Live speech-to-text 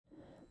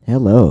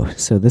Hello.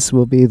 So this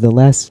will be the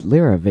last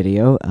Lyra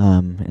video,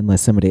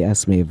 unless somebody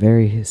asks me a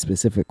very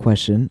specific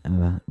question,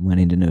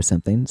 wanting to know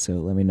something. So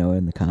let me know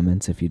in the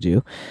comments if you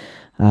do.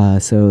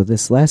 So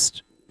this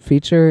last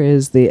feature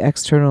is the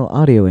external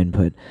audio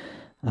input.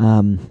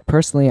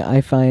 Personally, I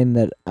find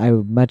that I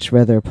would much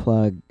rather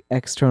plug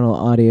external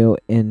audio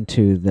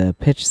into the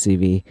pitch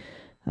CV,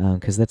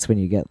 because that's when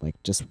you get like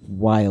just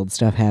wild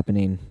stuff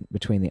happening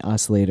between the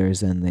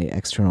oscillators and the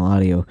external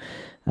audio.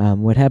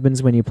 What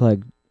happens when you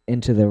plug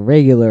into the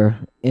regular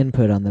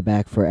input on the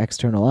back for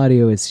external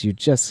audio is you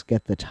just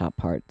get the top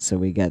part. So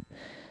we get,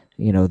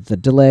 the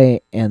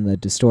delay and the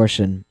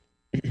distortion,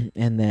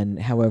 and then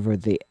however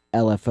the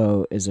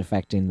LFO is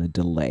affecting the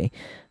delay.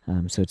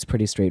 So it's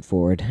pretty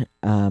straightforward.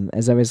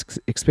 As I was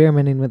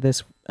experimenting with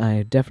this,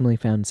 I definitely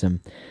found some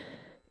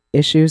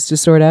issues to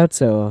sort out,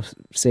 so I'll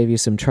save you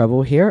some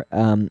trouble here.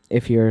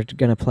 If you're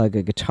going to plug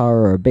a guitar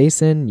or a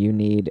bass in, you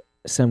need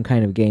some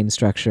kind of gain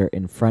structure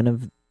in front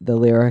of the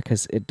Lyra,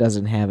 because it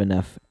doesn't have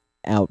enough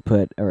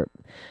output, or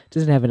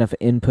doesn't have enough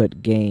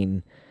input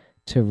gain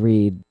to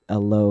read a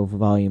low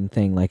volume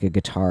thing like a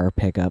guitar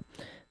pickup.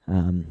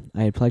 I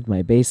had plugged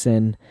my bass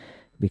in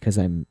because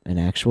I'm an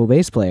actual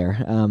bass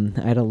player.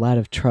 I had a lot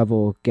of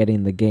trouble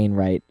getting the gain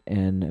right,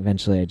 and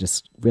eventually I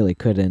just really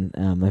couldn't.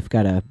 I've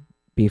got a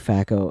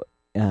BFACO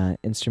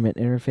instrument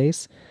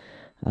interface.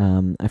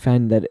 I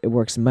find that it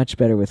works much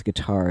better with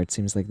guitar. It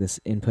seems like this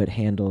input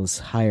handles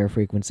higher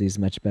frequencies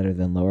much better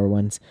than lower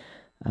ones.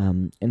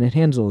 And it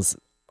handles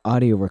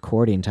audio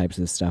recording types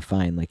of stuff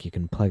fine. Like you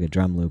can plug a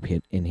drum loop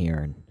in here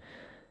and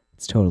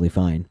it's totally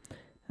fine.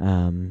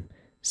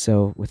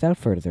 So without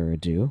further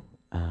ado,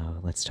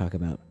 let's talk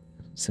about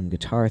some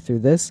guitar through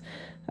this.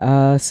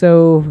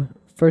 So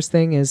first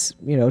thing is,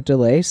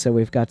 delay. So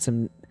we've got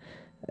some,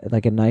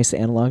 like a nice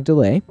analog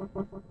delay.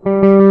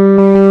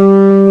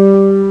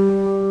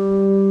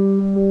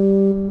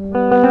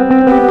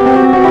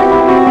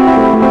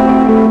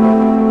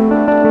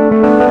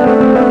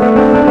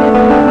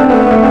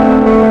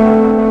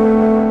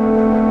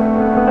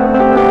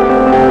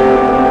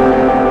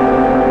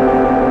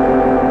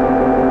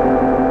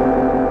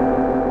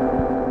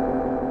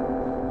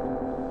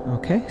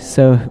 Okay,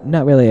 so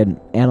not really an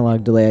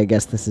analog delay. I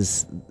guess this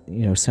is,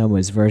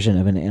 Soma's version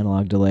of an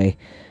analog delay.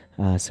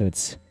 So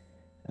it's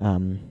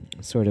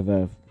sort of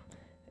a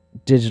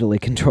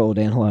digitally controlled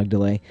analog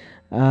delay.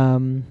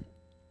 And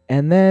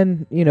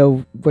then,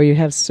 where you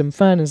have some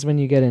fun is when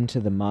you get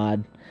into the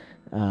mod,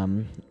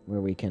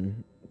 where we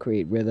can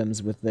create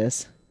rhythms with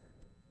this.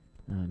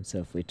 So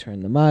if we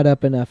turn the mod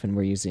up enough and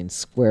we're using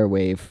square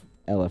wave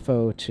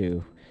LFO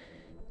to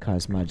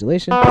cause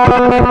modulation.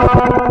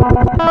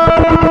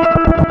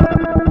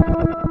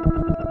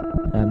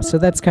 So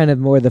that's kind of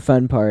more the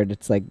fun part.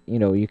 It's like,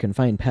 you can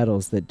find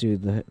pedals that do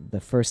the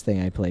first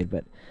thing I played,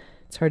 but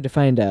it's hard to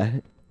find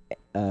a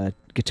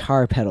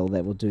guitar pedal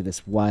that will do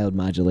this wild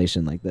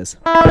modulation like this.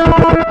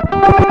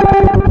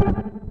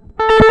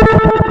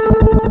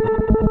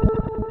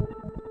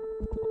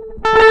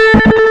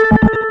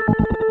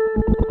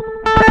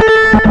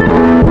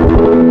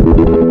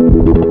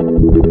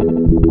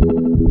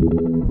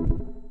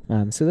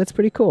 So that's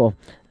pretty cool.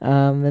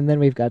 And then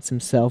we've got some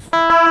self.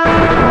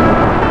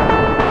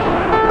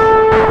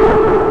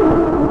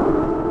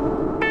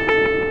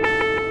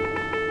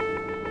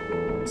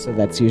 So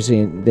that's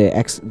using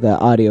the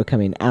audio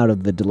coming out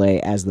of the delay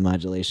as the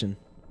modulation.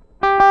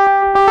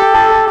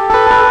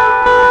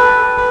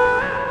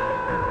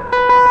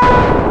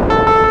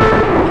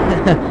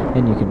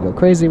 And you can go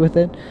crazy with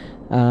it.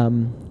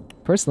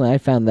 Personally, I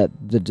found that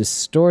the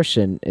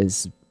distortion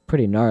is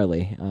pretty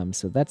gnarly,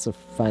 so that's a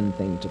fun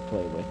thing to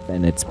play with,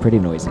 and it's pretty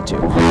noisy too.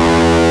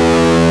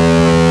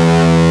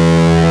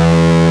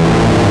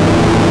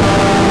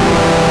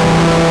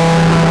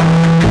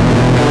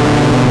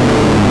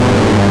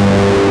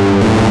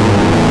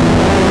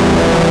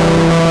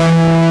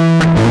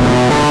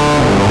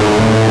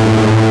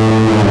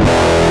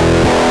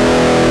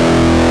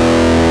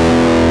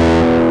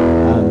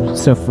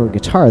 So for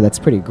guitar, that's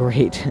pretty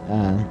great,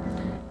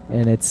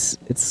 and it's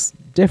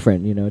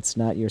different. It's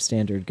not your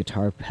standard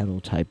guitar pedal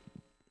type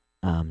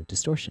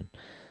distortion.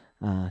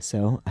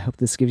 So I hope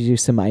this gives you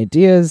some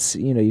ideas.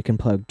 You can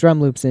plug drum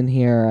loops in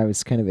here. I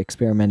was kind of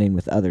experimenting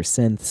with other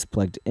synths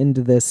plugged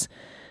into this.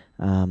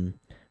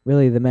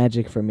 Really, the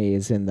magic for me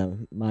is in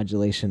the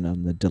modulation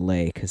on the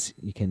delay, because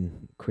you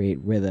can create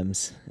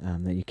rhythms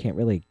that you can't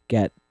really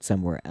get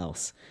somewhere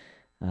else.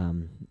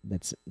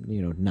 That's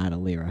not a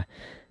Lyra.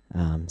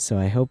 So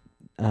I hope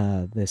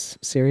this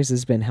series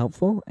has been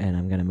helpful, and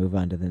I'm going to move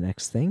on to the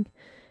next thing,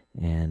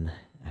 and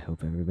I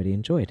hope everybody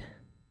enjoyed.